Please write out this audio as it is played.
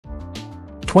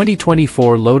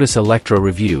2024 Lotus Eletre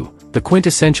Review, the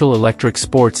quintessential electric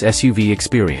sports SUV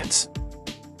experience.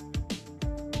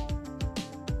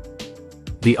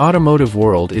 The automotive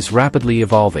world is rapidly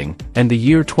evolving, and the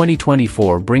year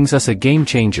 2024 brings us a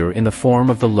game-changer in the form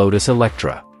of the Lotus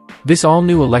Eletre. This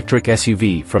all-new electric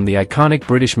SUV from the iconic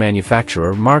British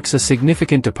manufacturer marks a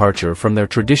significant departure from their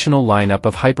traditional lineup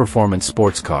of high-performance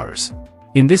sports cars.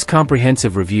 In this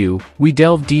comprehensive review, we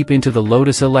delve deep into the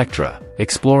Lotus Eletre,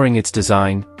 exploring its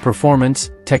design,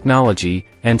 performance, technology,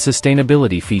 and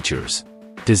sustainability features.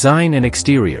 Design and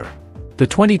exterior. The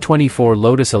 2024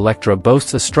 Lotus Eletre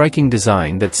boasts a striking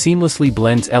design that seamlessly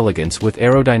blends elegance with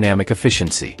aerodynamic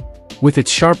efficiency. With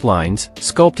its sharp lines,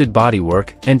 sculpted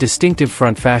bodywork, and distinctive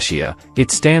front fascia,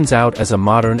 it stands out as a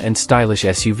modern and stylish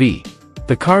SUV.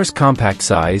 The car's compact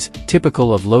size,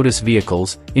 typical of Lotus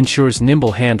vehicles, ensures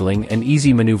nimble handling and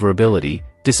easy maneuverability,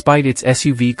 despite its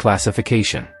SUV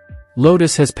classification.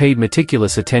 Lotus has paid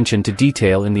meticulous attention to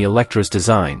detail in the Electre's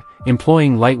design,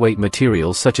 employing lightweight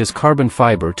materials such as carbon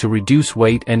fiber to reduce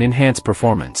weight and enhance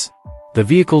performance. The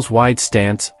vehicle's wide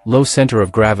stance, low center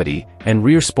of gravity, and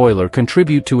rear spoiler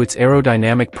contribute to its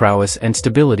aerodynamic prowess and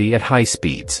stability at high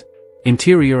speeds.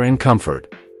 Interior and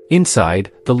comfort.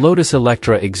 Inside, the Lotus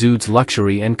Eletre exudes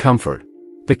luxury and comfort.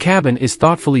 The cabin is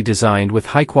thoughtfully designed with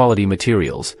high-quality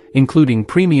materials, including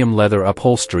premium leather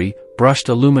upholstery, brushed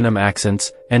aluminum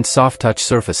accents, and soft-touch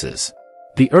surfaces.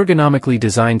 The ergonomically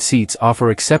designed seats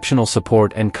offer exceptional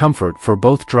support and comfort for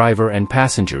both driver and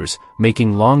passengers,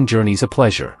 making long journeys a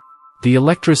pleasure. The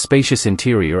Electre's spacious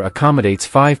interior accommodates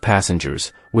 5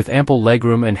 passengers, with ample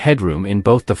legroom and headroom in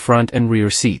both the front and rear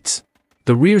seats.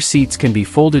 The rear seats can be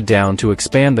folded down to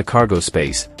expand the cargo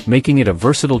space, making it a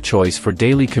versatile choice for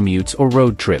daily commutes or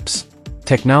road trips.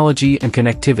 Technology and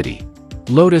connectivity.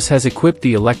 Lotus has equipped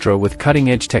the Eletre with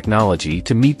cutting-edge technology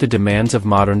to meet the demands of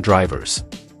modern drivers.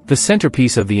 The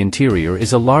centerpiece of the interior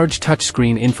is a large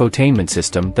touchscreen infotainment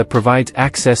system that provides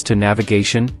access to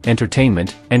navigation,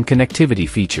 entertainment, and connectivity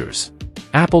features.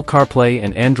 Apple CarPlay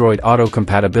and Android Auto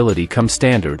compatibility come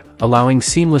standard, allowing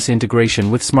seamless integration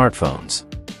with smartphones.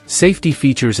 Safety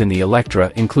features in the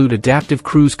Eletre include adaptive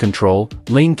cruise control,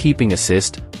 lane keeping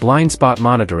assist, blind spot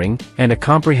monitoring, and a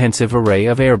comprehensive array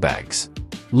of airbags.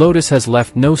 Lotus has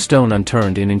left no stone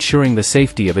unturned in ensuring the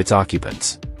safety of its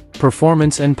occupants.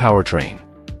 Performance and powertrain.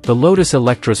 The Lotus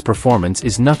Electre's performance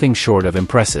is nothing short of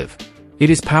impressive. It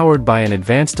is powered by an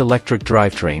advanced electric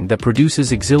drivetrain that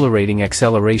produces exhilarating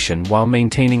acceleration while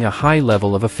maintaining a high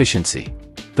level of efficiency.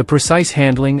 The precise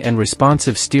handling and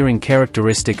responsive steering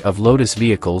characteristic of Lotus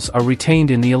vehicles are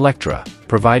retained in the Eletre,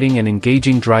 providing an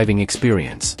engaging driving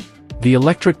experience. The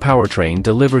electric powertrain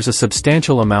delivers a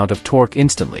substantial amount of torque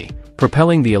instantly,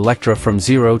 propelling the Eletre from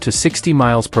 0 to 60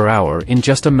 miles per hour in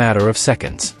just a matter of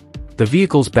seconds. The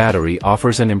vehicle's battery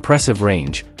offers an impressive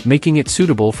range, making it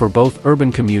suitable for both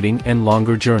urban commuting and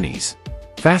longer journeys.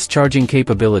 Fast charging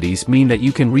capabilities mean that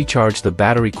you can recharge the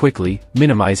battery quickly,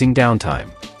 minimizing downtime.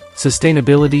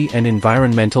 Sustainability and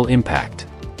environmental impact.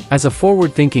 As a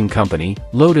forward-thinking company,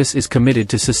 Lotus is committed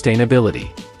to sustainability.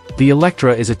 The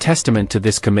Eletre is a testament to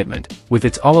this commitment, with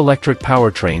its all-electric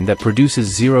powertrain that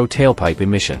produces zero tailpipe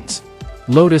emissions.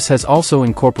 Lotus has also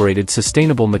incorporated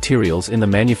sustainable materials in the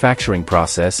manufacturing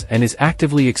process and is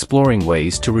actively exploring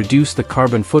ways to reduce the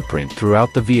carbon footprint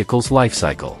throughout the vehicle's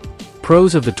lifecycle.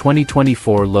 Pros of the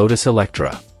 2024 Lotus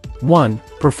Eletre. 1.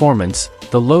 Performance.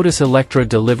 The Lotus Eletre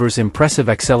delivers impressive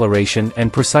acceleration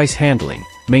and precise handling,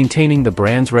 maintaining the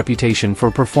brand's reputation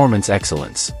for performance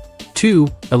excellence. 2.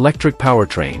 Electric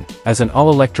powertrain. As an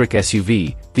all-electric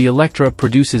SUV, the Eletre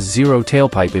produces zero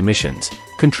tailpipe emissions,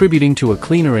 contributing to a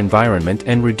cleaner environment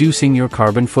and reducing your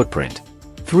carbon footprint.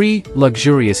 3.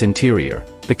 Luxurious interior.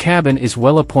 The cabin is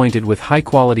well appointed with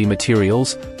high-quality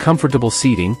materials, comfortable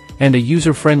seating, and a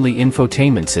user-friendly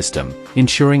infotainment system,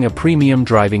 ensuring a premium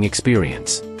driving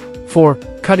experience. 4.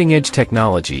 Cutting-edge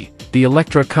technology. The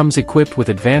Eletre comes equipped with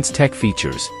advanced tech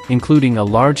features, including a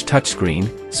large touchscreen,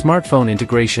 smartphone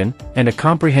integration, and a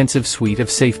comprehensive suite of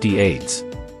safety aids.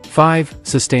 5.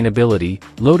 Sustainability.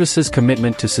 Lotus's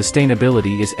commitment to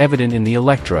sustainability is evident in the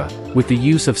Eletre, with the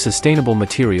use of sustainable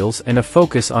materials and a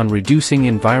focus on reducing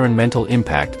environmental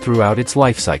impact throughout its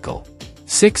life cycle.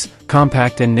 6.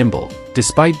 Compact and nimble.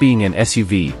 Despite being an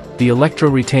SUV, the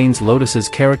Eletre retains Lotus's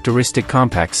characteristic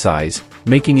compact size,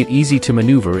 making it easy to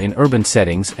maneuver in urban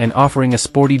settings and offering a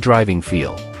sporty driving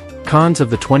feel. Cons of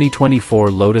the 2024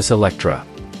 Lotus Eletre.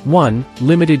 1.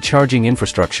 Limited charging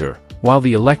infrastructure. While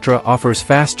the Eletre offers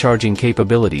fast charging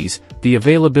capabilities, the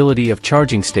availability of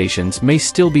charging stations may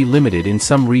still be limited in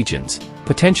some regions,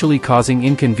 potentially causing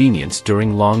inconvenience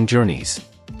during long journeys.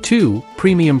 2.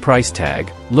 Premium price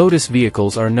tag. Lotus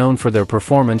vehicles are known for their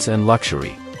performance and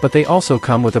luxury, but they also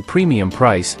come with a premium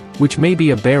price, which may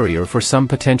be a barrier for some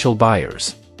potential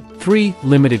buyers. 3.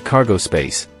 Limited cargo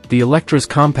space. The Eletra's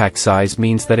compact size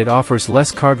means that it offers less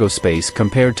cargo space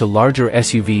compared to larger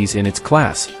SUVs in its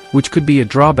class, which could be a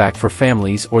drawback for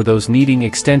families or those needing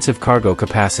extensive cargo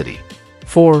capacity.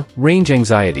 4. Range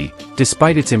anxiety.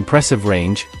 Despite its impressive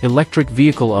range, electric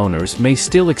vehicle owners may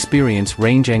still experience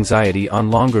range anxiety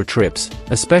on longer trips,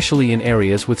 especially in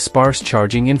areas with sparse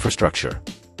charging infrastructure.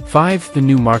 5. The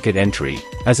new market entry.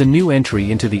 As a new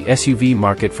entry into the SUV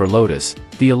market for Lotus,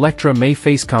 the Eletre may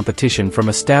face competition from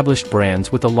established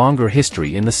brands with a longer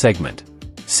history in the segment.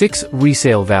 6.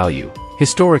 Resale value.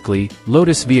 Historically,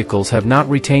 Lotus vehicles have not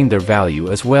retained their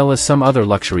value as well as some other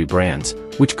luxury brands,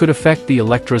 which could affect the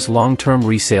Electra's long-term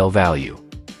resale value.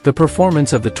 The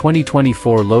performance of the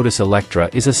 2024 Lotus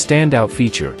Eletre is a standout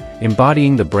feature,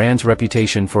 embodying the brand's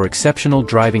reputation for exceptional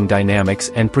driving dynamics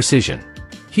and precision.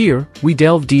 Here, we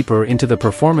delve deeper into the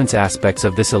performance aspects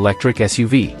of this electric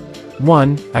SUV.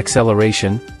 1.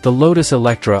 Acceleration. The Lotus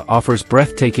Eletre offers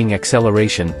breathtaking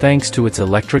acceleration thanks to its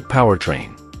electric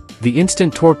powertrain. The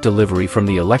instant torque delivery from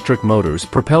the electric motors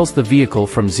propels the vehicle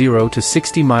from 0 to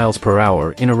 60 miles per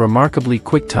hour in a remarkably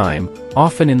quick time,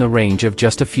 often in the range of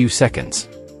just a few seconds.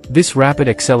 This rapid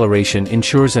acceleration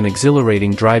ensures an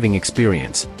exhilarating driving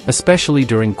experience, especially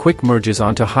during quick merges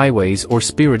onto highways or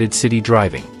spirited city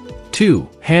driving. 2.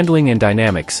 Handling and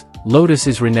dynamics. Lotus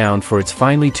is renowned for its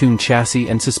finely tuned chassis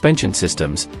and suspension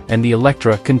systems, and the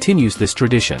Eletre continues this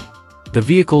tradition. The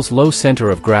vehicle's low center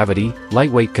of gravity,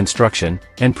 lightweight construction,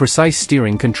 and precise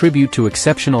steering contribute to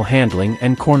exceptional handling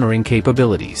and cornering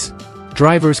capabilities.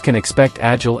 Drivers can expect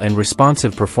agile and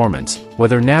responsive performance,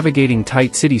 whether navigating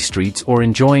tight city streets or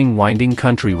enjoying winding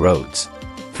country roads.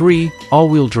 3.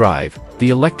 All-wheel drive. The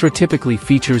Eletre typically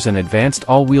features an advanced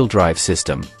all-wheel drive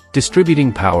system,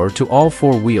 distributing power to all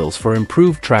four wheels for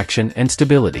improved traction and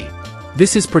stability.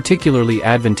 This is particularly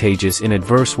advantageous in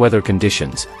adverse weather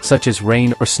conditions, such as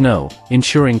rain or snow,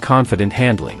 ensuring confident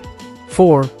handling.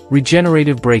 4.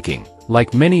 Regenerative braking.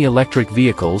 Like many electric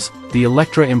vehicles, the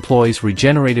Eletre employs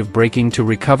regenerative braking to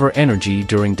recover energy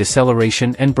during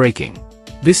deceleration and braking.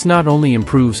 This not only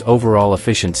improves overall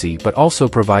efficiency but also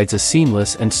provides a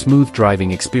seamless and smooth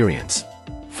driving experience.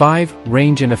 5.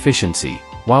 Range and efficiency.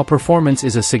 While performance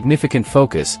is a significant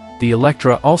focus, the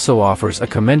Eletre also offers a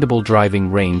commendable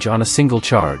driving range on a single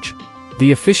charge.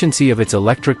 The efficiency of its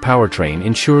electric powertrain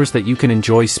ensures that you can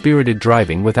enjoy spirited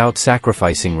driving without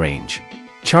sacrificing range.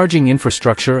 Charging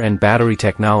infrastructure and battery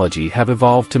technology have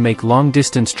evolved to make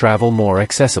long-distance travel more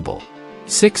accessible.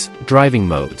 6. Driving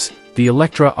modes. The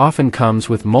Eletre often comes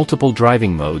with multiple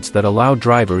driving modes that allow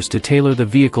drivers to tailor the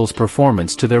vehicle's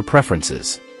performance to their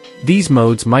preferences. These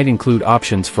modes might include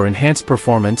options for enhanced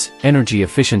performance, energy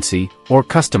efficiency, or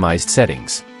customized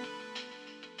settings.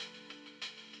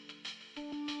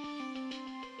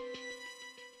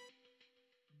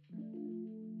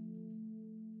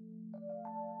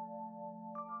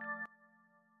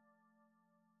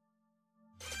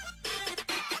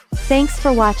 Thanks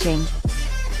for watching.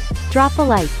 Drop a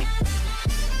like,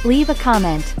 leave a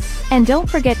comment, and don't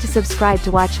forget to subscribe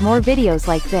to watch more videos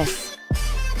like this.